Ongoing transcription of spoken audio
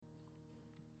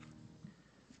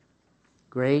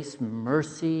Grace,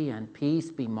 mercy, and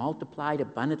peace be multiplied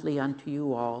abundantly unto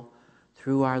you all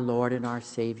through our Lord and our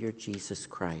Savior, Jesus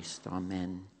Christ.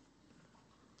 Amen.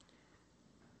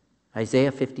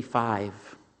 Isaiah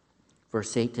 55,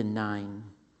 verse 8 and 9.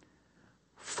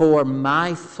 For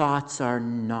my thoughts are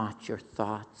not your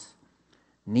thoughts,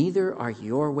 neither are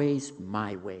your ways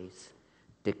my ways,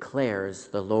 declares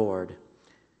the Lord.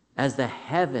 As the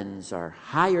heavens are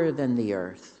higher than the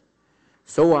earth,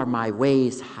 so are my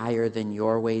ways higher than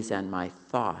your ways, and my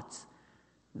thoughts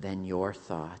than your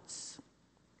thoughts.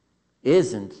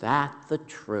 Isn't that the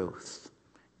truth?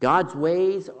 God's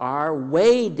ways are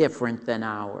way different than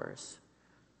ours.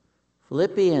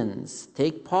 Philippians,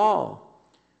 take Paul.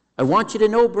 I want you to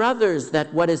know, brothers,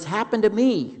 that what has happened to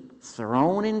me,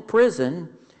 thrown in prison,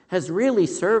 has really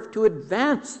served to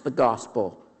advance the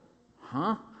gospel.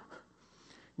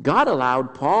 God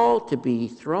allowed Paul to be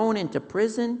thrown into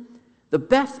prison, the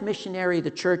best missionary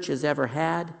the church has ever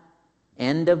had.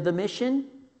 End of the mission?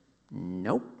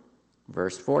 Nope.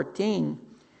 Verse 14.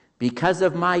 Because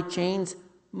of my chains,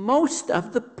 most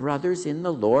of the brothers in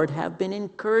the Lord have been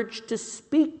encouraged to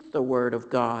speak the word of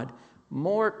God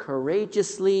more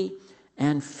courageously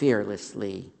and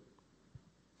fearlessly.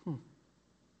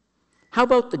 How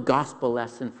about the gospel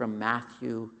lesson from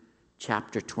Matthew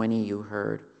chapter 20 you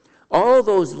heard? All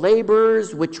those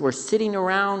laborers which were sitting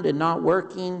around and not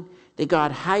working, they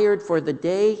got hired for the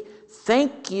day.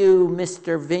 Thank you,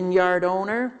 Mr. Vineyard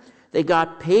owner. They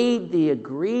got paid the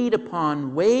agreed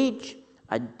upon wage,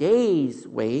 a day's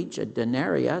wage, a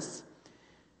denarius.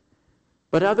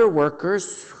 But other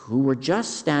workers who were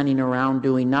just standing around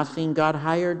doing nothing got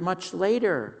hired much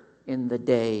later in the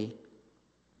day.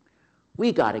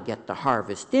 We got to get the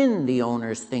harvest in, the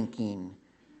owner's thinking.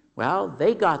 Well,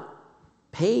 they got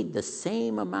paid the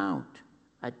same amount,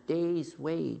 a day's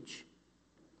wage.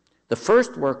 The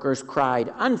first workers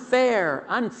cried, "Unfair,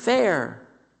 unfair."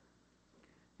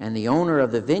 And the owner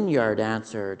of the vineyard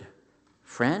answered,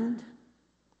 "Friend,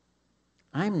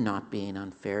 I'm not being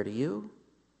unfair to you.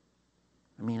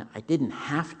 I didn't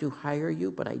have to hire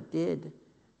you, but I did.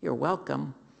 You're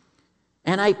welcome.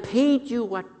 And I paid you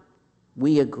what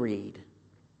we agreed."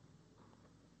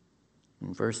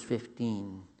 In verse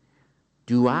 15,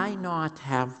 do I not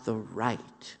have the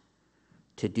right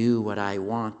to do what I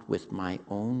want with my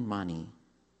own money,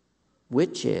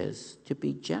 which is to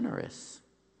be generous?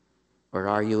 Or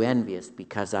are you envious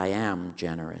because I am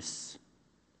generous?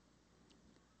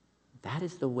 That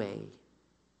is the way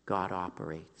God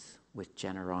operates, with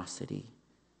generosity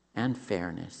and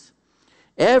fairness.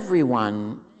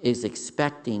 Everyone is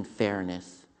expecting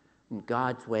fairness. In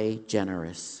God's way,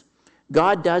 generous.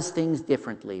 God does things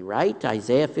differently, right?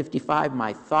 Isaiah 55,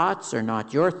 my thoughts are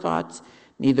not your thoughts,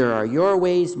 neither are your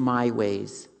ways my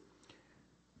ways.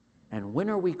 And when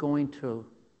are we going to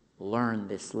learn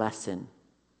this lesson?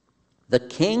 The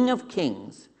King of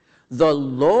Kings, the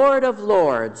Lord of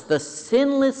Lords, the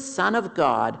sinless Son of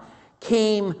God,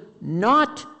 came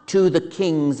not to the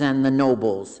kings and the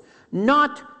nobles,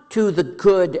 not to the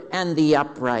good and the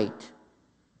upright.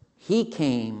 He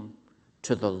came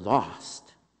to the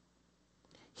lost.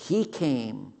 He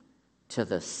came to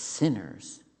the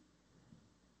sinners.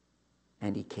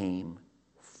 And he came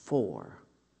for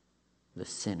the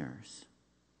sinners.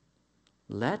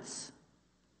 Let's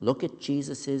look at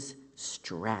Jesus'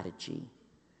 strategy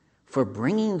for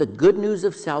bringing the good news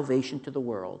of salvation to the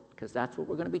world, because that's what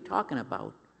we're going to be talking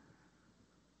about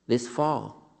this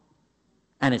fall.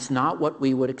 And it's not what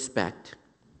we would expect.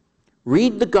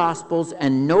 Read the Gospels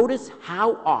and notice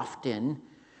how often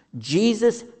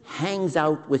Jesus hangs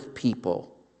out with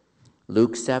people.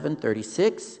 Luke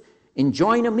 7:36,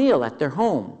 enjoying a meal at their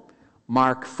home.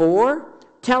 Mark 4,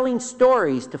 telling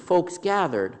stories to folks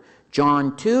gathered.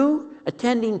 John 2,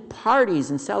 attending parties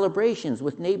and celebrations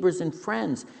with neighbors and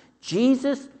friends.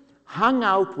 Jesus hung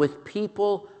out with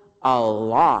people a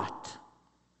lot.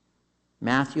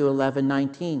 Matthew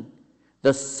 11:19,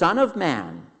 the Son of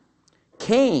Man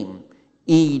came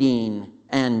eating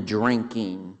and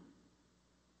drinking.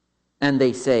 And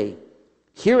they say,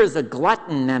 here is a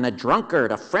glutton and a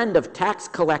drunkard, a friend of tax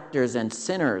collectors and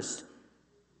sinners.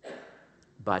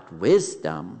 But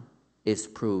wisdom is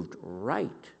proved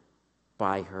right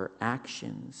by her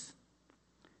actions.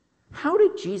 How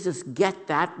did Jesus get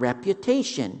that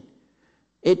reputation?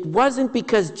 It wasn't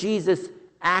because Jesus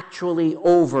actually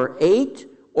overate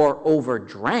or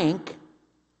overdrank.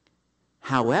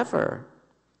 However,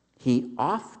 he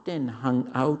often hung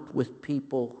out with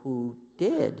people who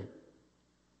did.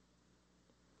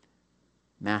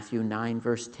 Matthew 9,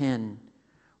 verse 10.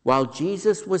 While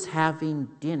Jesus was having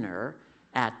dinner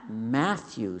at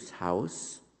Matthew's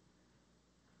house,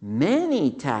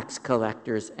 many tax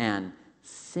collectors and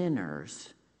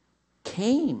sinners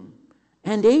came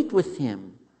and ate with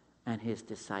him and his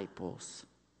disciples.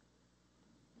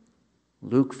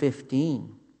 Luke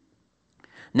 15.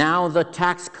 Now the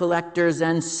tax collectors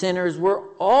and sinners were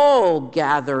all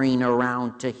gathering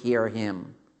around to hear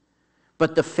him.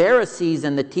 But the Pharisees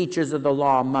and the teachers of the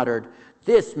law muttered,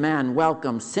 "This man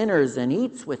welcomes sinners and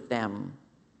eats with them."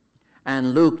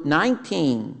 And Luke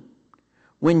 19.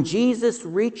 When Jesus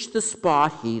reached the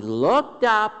spot, he looked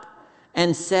up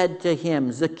and said to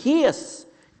him, "Zacchaeus,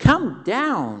 come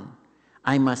down.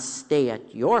 I must stay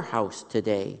at your house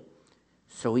today."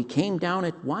 So he came down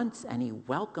at once, and he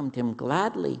welcomed him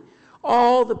gladly.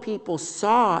 All the people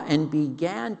saw and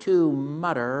began to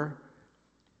mutter,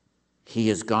 "He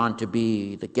is gone to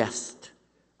be the guest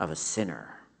of a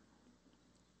sinner."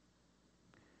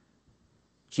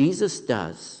 Jesus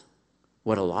does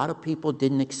what a lot of people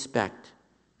didn't expect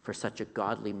for such a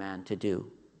godly man to do.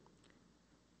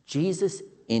 Jesus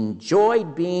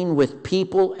enjoyed being with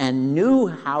people and knew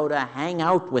how to hang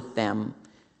out with them.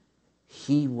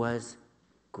 He was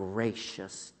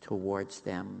gracious towards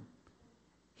them.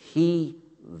 He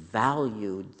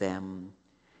valued them.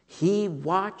 He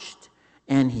watched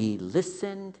and he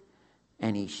listened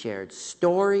and he shared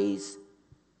stories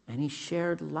and he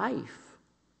shared life.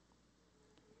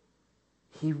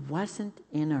 He wasn't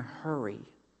in a hurry.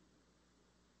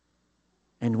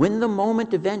 And when the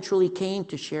moment eventually came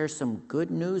to share some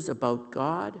good news about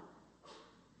God,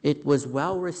 it was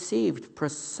well received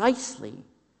precisely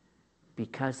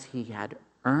because he had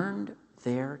earned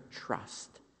their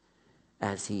trust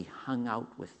as he hung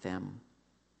out with them.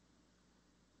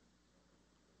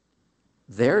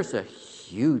 There's a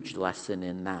huge lesson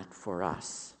in that for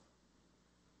us.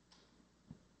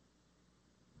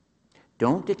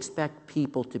 Don't expect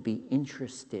people to be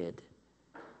interested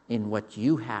in what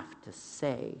you have to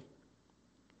say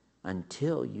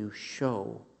until you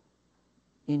show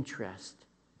interest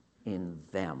in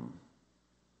them.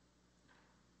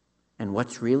 And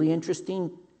what's really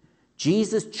interesting,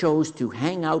 Jesus chose to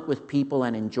hang out with people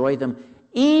and enjoy them,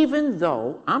 even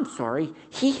though,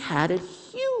 he had a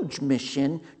huge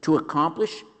mission to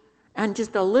accomplish and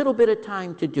just a little bit of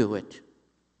time to do it.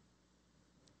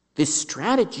 This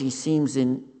strategy seems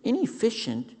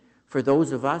inefficient for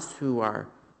those of us who are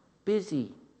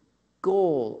busy,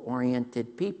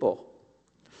 goal-oriented people.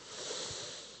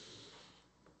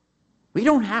 We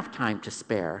don't have time to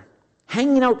spare.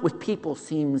 Hanging out with people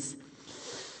seems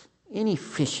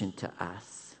inefficient to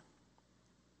us.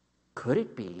 Could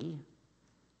it be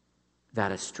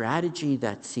that a strategy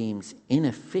that seems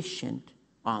inefficient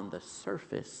on the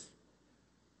surface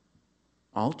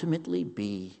ultimately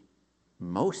be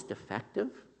most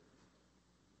effective?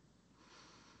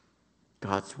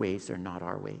 God's ways are not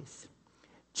our ways.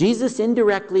 Jesus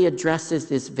indirectly addresses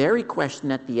this very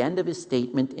question at the end of his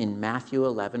statement in Matthew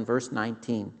 11, verse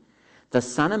 19. The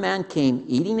Son of Man came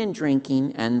eating and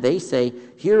drinking, and they say,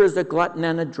 "Here is a glutton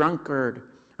and a drunkard,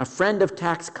 a friend of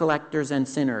tax collectors and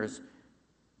sinners."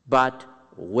 But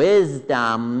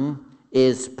wisdom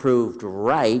is proved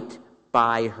right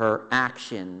by her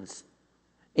actions.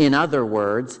 In other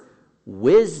words,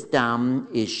 wisdom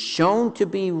is shown to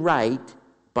be right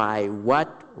by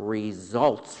what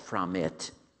results from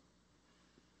it.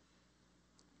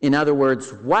 In other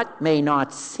words, what may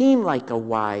not seem like a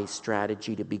wise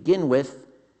strategy to begin with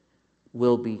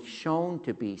will be shown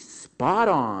to be spot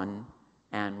on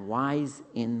and wise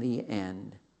in the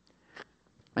end.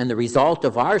 And the result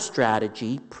of our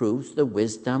strategy proves the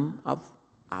wisdom of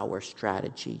our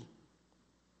strategy.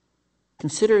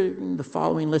 Consider the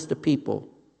following list of people: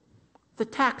 the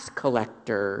tax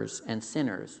collectors and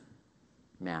sinners.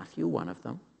 Matthew, one of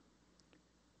them.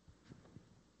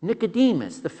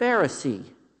 Nicodemus, the Pharisee.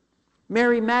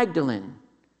 Mary Magdalene,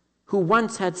 who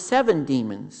once had 7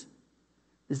 demons.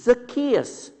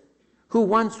 Zacchaeus, who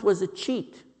once was a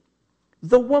cheat.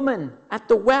 The woman at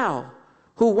the well,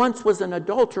 who once was an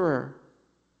adulterer.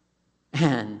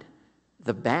 And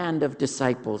the band of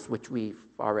disciples, which we've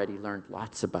already learned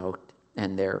lots about,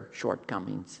 and their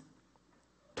shortcomings.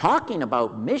 Talking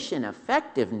about mission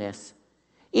effectiveness,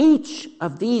 each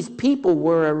of these people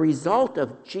were a result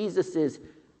of Jesus'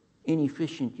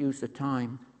 inefficient use of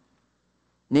time,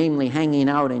 namely hanging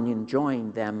out and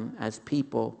enjoying them as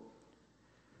people.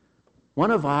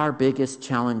 One of our biggest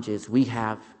challenges we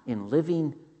have in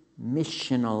living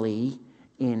missionally,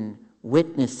 in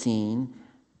witnessing,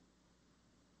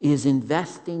 is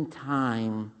investing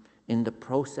time in the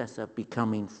process of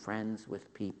becoming friends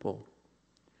with people.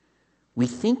 We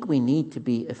think we need to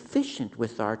be efficient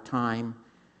with our time,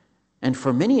 and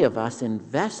for many of us,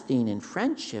 investing in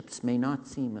friendships may not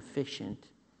seem efficient.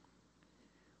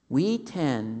 we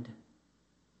tend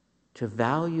to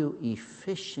value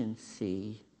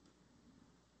efficiency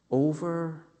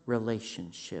over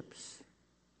relationships.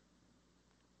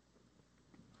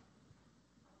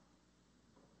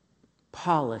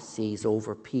 Policies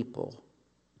over people.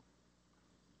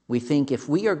 We think if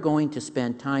we are going to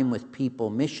spend time with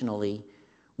people missionally,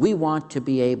 we want to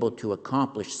be able to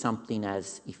accomplish something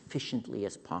as efficiently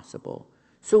as possible.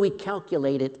 So we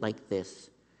calculate it like this.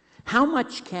 How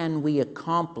much can we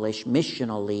accomplish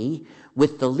missionally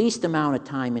with the least amount of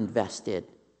time invested?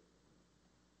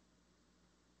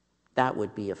 That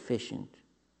would be efficient.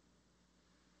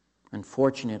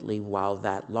 Unfortunately, while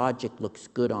that logic looks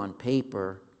good on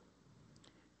paper,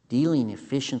 dealing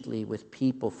efficiently with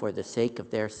people for the sake of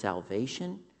their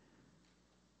salvation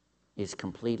is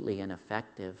completely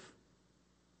ineffective.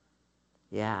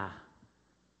 Yeah,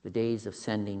 the days of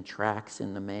sending tracts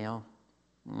in the mail.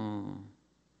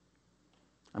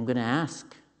 I'm going to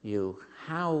ask you,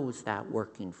 how's that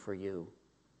working for you?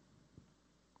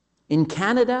 In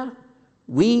Canada,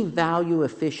 we value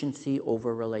efficiency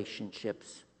over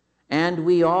relationships, and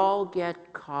we all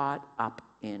get caught up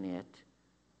in it.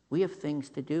 We have things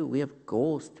to do. We have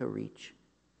goals to reach.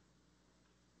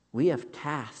 We have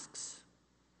tasks.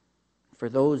 For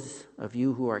those of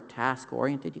you who are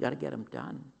task-oriented, you got to get them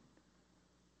done.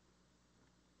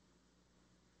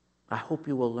 I hope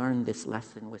you will learn this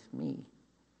lesson with me.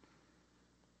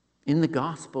 In the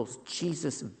Gospels,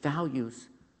 Jesus values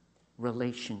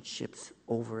relationships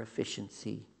over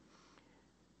efficiency,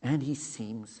 and he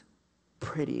seems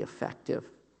pretty effective.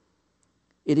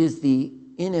 It is the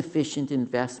inefficient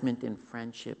investment in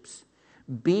friendships,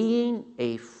 being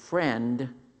a friend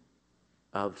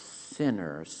of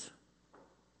sinners,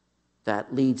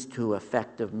 that leads to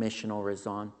effective missional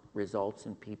results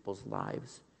in people's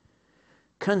lives.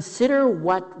 Consider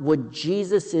what would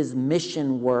Jesus'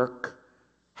 mission work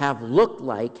have looked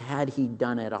like had he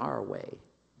done it our way.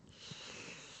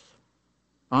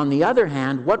 On the other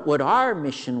hand, what would our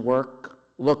mission work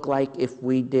look like if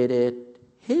we did it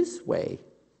his way?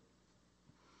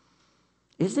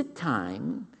 Is it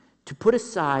time to put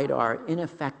aside our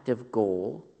ineffective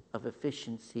goal of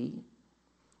efficiency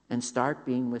and start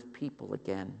being with people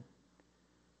again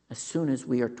as soon as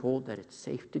we are told that it's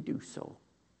safe to do so?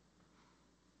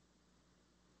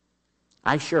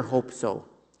 I sure hope so.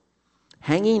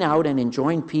 Hanging out and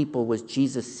enjoying people was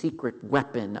Jesus' secret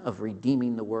weapon of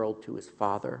redeeming the world to his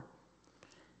Father.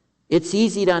 It's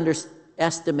easy to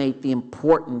underestimate the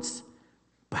importance,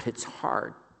 but it's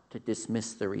hard to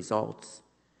dismiss the results.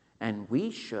 And we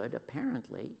should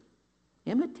apparently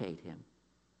imitate him.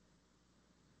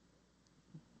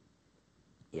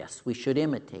 Yes, we should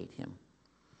imitate him.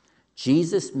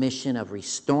 Jesus' mission of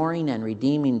restoring and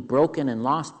redeeming broken and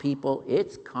lost people,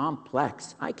 it's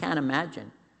complex. I can't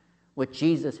imagine what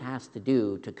Jesus has to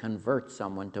do to convert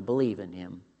someone to believe in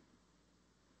him.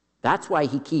 That's why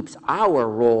he keeps our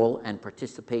role and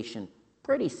participation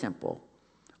pretty simple.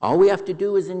 All we have to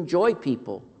do is enjoy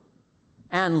people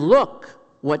and look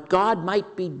what God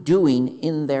might be doing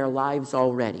in their lives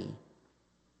already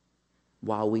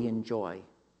while we enjoy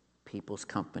people's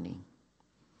company.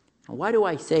 Why do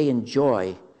I say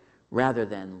enjoy rather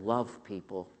than love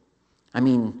people? I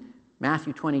mean,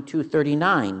 Matthew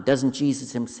 22:39, doesn't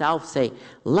Jesus himself say,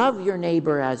 love your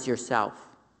neighbor as yourself?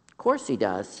 Of course he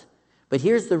does. But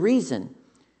here's the reason.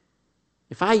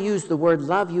 If I use the word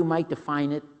love, you might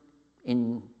define it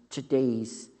in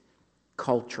today's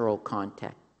cultural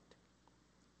context.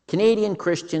 Canadian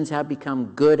Christians have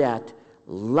become good at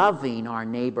loving our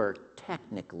neighbor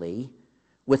technically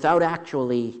without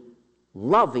actually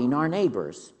loving our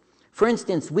neighbors. For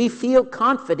instance, we feel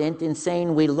confident in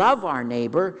saying we love our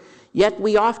neighbor, yet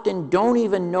we often don't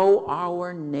even know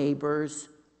our neighbor's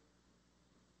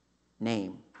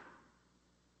name.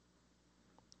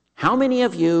 How many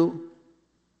of you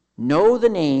know the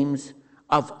names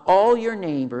of all your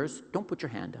neighbors? Don't put your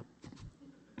hand up.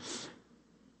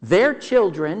 Their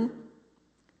children,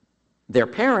 their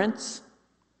parents,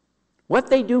 what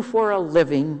they do for a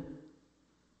living,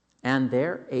 and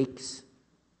their aches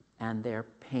and their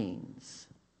pains.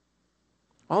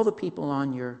 All the people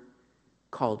on your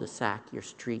cul-de-sac, your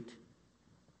street.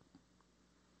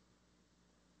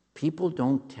 People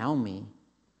don't tell me.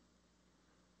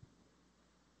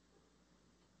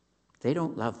 They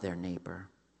don't love their neighbor.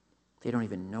 They don't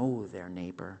even know their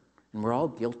neighbor. And we're all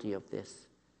guilty of this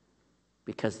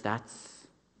because that's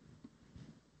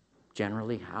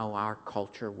generally how our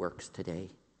culture works today.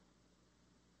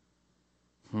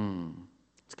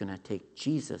 It's going to take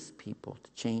Jesus people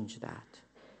to change that.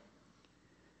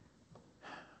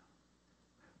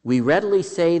 We readily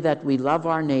say that we love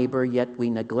our neighbor, yet we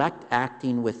neglect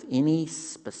acting with any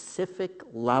specific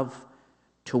love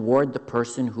toward the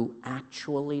person who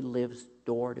actually lives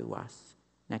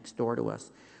next door to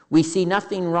us. We see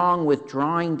nothing wrong with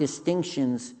drawing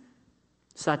distinctions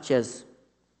such as,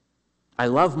 I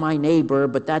love my neighbor,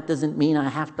 but that doesn't mean I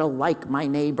have to like my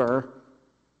neighbor.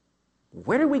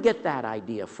 Where do we get that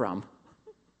idea from?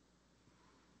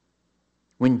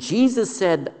 When Jesus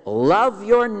said, love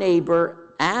your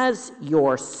neighbor as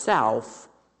yourself,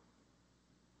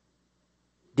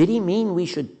 did he mean we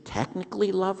should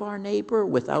technically love our neighbor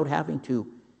without having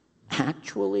to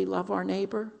actually love our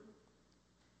neighbor?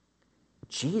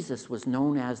 Jesus was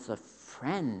known as the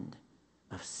friend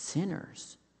of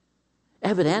sinners.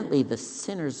 Evidently, the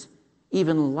sinners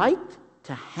even liked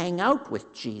to hang out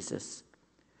with Jesus.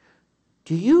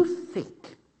 Do you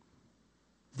think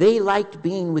they liked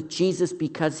being with Jesus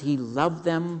because he loved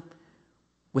them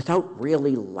without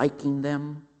really liking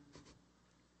them?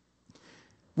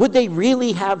 Would they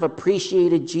really have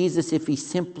appreciated Jesus if he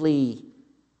simply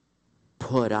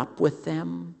put up with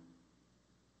them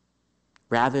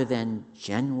rather than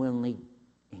genuinely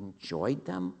enjoyed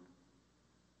them?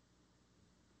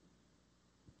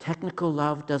 Technical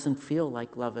love doesn't feel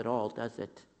like love at all, does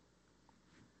it?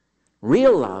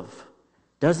 Real love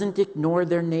doesn't ignore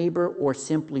their neighbor or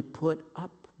simply put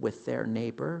up with their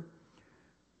neighbor.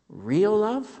 Real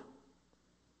love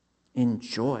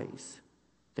enjoys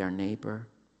their neighbor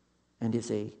and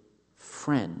is a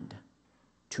friend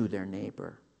to their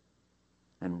neighbor.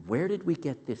 And where did we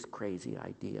get this crazy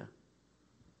idea?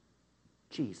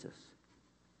 Jesus.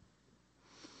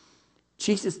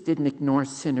 Jesus didn't ignore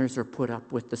sinners or put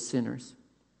up with the sinners.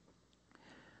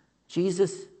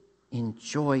 Jesus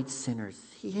enjoyed sinners.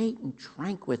 He ate and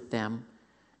drank with them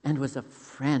and was a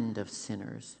friend of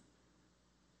sinners.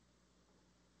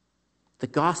 The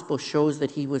gospel shows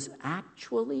that he was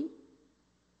actually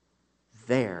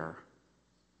there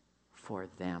for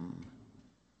them.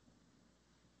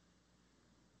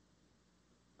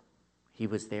 He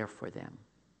was there for them.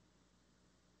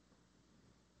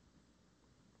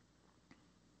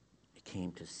 He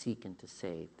came to seek and to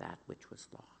save that which was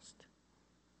lost.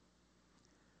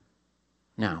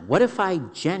 Now, what if I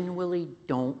genuinely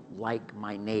don't like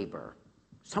my neighbor?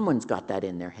 Someone's got that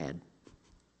in their head.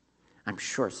 I'm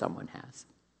sure someone has.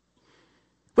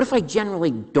 What if I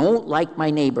generally don't like my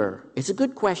neighbor? It's a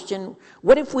good question.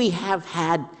 What if we have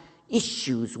had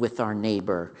issues with our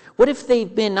neighbor? What if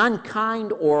they've been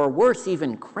unkind or worse,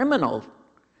 even criminal?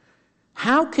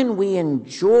 How can we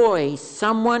enjoy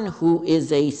someone who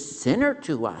is a sinner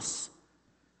to us?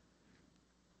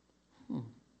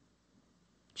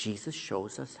 Jesus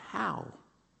shows us how.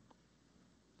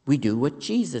 We do what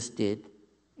Jesus did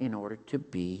in order to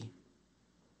be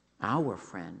our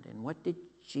friend. And what did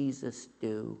Jesus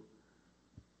do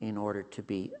in order to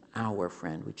be our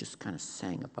friend? We just kind of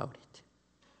sang about it.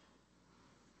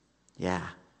 Yeah,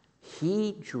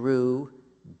 he drew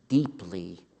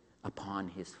deeply upon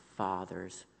his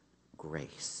Father's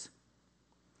grace.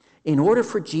 In order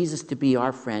for Jesus to be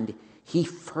our friend, he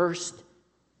first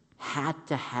had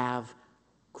to have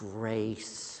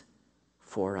grace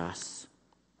for us.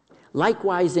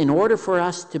 Likewise, in order for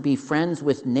us to be friends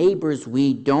with neighbors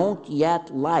we don't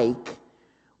yet like,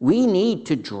 we need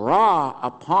to draw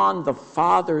upon the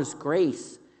Father's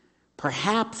grace,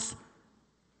 perhaps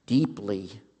deeply.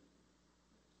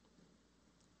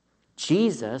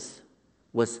 Jesus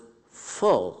was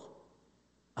full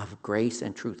of grace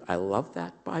and truth. I love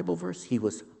that Bible verse. He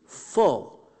was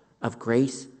full of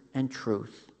grace and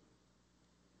truth.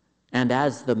 And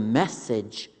as the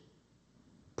Message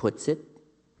puts it,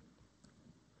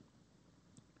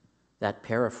 that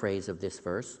paraphrase of this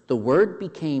verse, the Word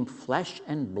became flesh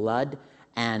and blood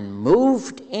and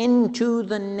moved into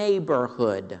the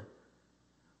neighborhood.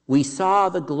 We saw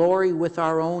the glory with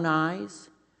our own eyes,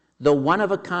 the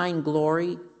one-of-a-kind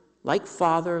glory, like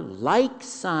Father, like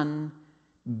Son,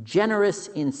 generous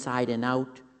inside and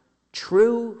out,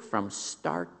 true from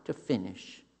start to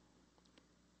finish.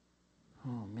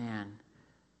 Oh man,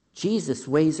 Jesus'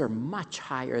 ways are much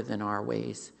higher than our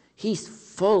ways. He's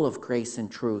full of grace and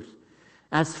truth.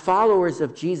 As followers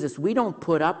of Jesus, we don't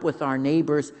put up with our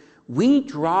neighbors. We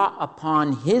draw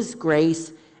upon his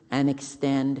grace and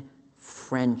extend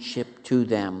friendship to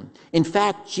them. In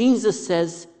fact, Jesus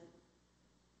says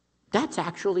that's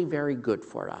actually very good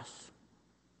for us.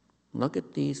 Look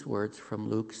at these words from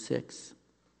Luke 6.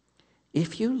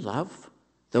 If you love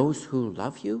those who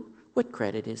love you, what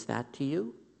credit is that to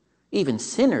you? Even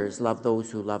sinners love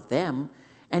those who love them.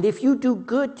 And if you do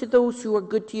good to those who are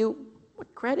good to you,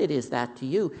 what credit is that to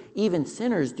you? Even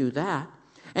sinners do that.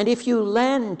 And if you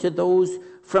lend to those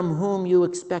from whom you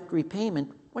expect repayment,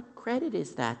 what credit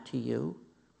is that to you?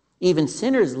 Even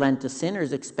sinners lend to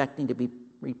sinners, expecting to be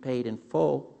repaid in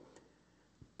full.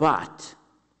 But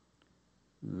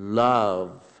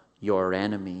love your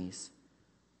enemies.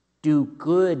 Do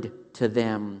good to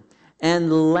them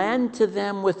and lend to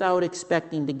them without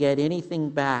expecting to get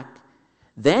anything back.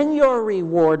 Then your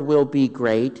reward will be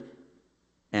great.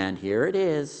 And here it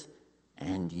is.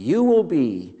 And you will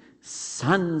be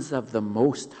sons of the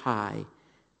Most High,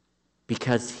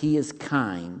 because he is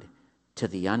kind to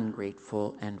the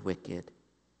ungrateful and wicked.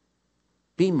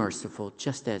 Be merciful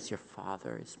just as your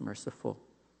Father is merciful.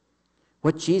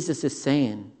 What Jesus is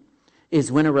saying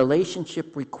is, when a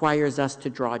relationship requires us to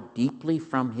draw deeply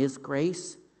from his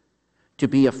grace, to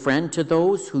be a friend to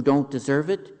those who don't deserve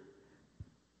it,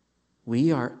 we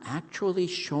are actually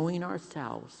showing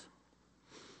ourselves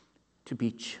to be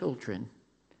children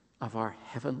of our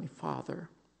Heavenly Father.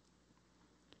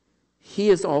 He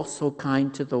is also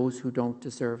kind to those who don't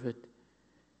deserve it.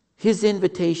 His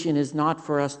invitation is not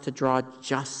for us to draw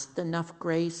just enough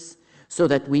grace so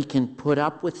that we can put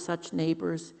up with such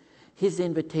neighbors. His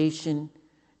invitation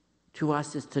to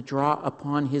us is to draw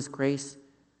upon his grace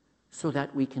so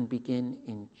that we can begin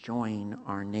enjoying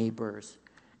our neighbors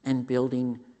and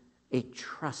building a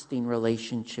trusting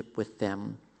relationship with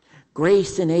them.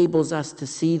 Grace enables us to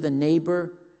see the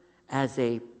neighbor as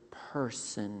a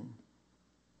person,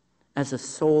 as a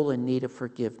soul in need of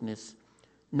forgiveness,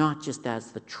 not just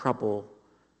as the trouble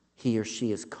he or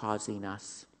she is causing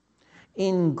us.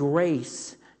 In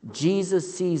grace,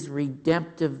 Jesus sees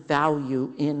redemptive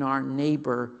value in our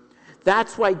neighbor.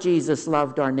 That's why Jesus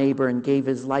loved our neighbor and gave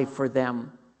his life for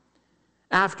them.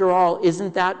 After all,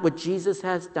 isn't that what Jesus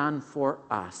has done for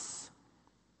us?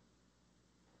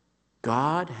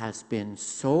 God has been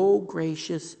so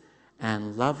gracious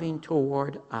and loving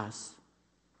toward us.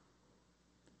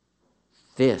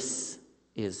 This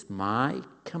is my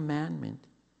commandment.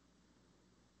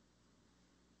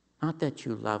 Not that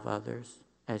you love others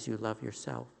as you love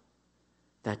yourself,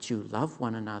 that you love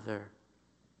one another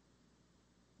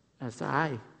as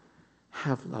I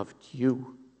have loved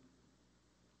you.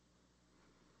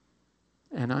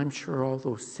 And I'm sure all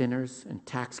those sinners and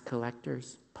tax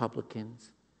collectors,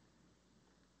 publicans,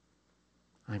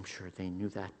 I'm sure they knew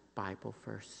that Bible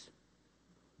verse.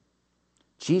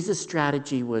 Jesus'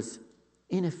 strategy was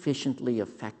inefficiently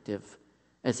effective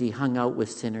as he hung out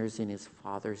with sinners in his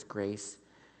Father's grace.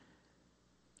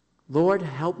 Lord,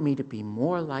 help me to be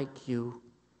more like you,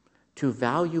 to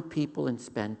value people and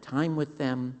spend time with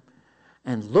them,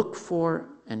 and look for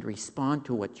and respond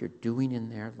to what you're doing in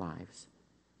their lives.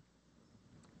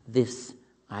 This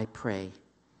I pray.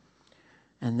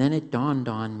 And then it dawned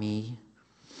on me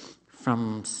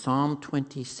from Psalm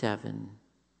 27.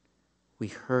 We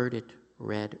heard it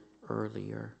read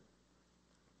earlier.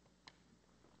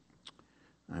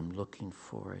 I'm looking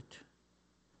for it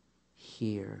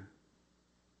here.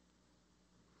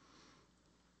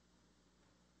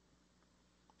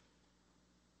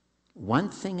 One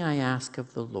thing I ask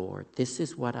of the Lord, this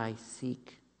is what I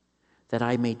seek, that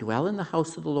I may dwell in the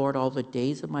house of the Lord all the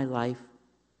days of my life,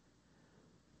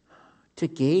 to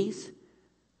gaze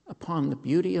upon the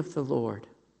beauty of the Lord.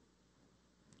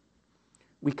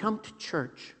 We come to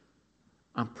church,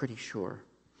 I'm pretty sure,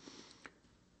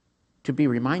 to be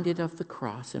reminded of the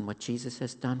cross and what Jesus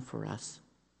has done for us,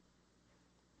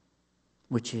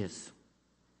 which is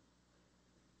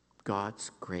God's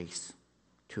grace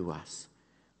to us.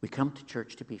 We come to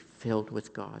church to be filled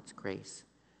with God's grace.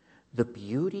 The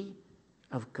beauty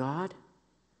of God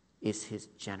is his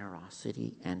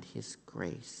generosity and his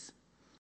grace.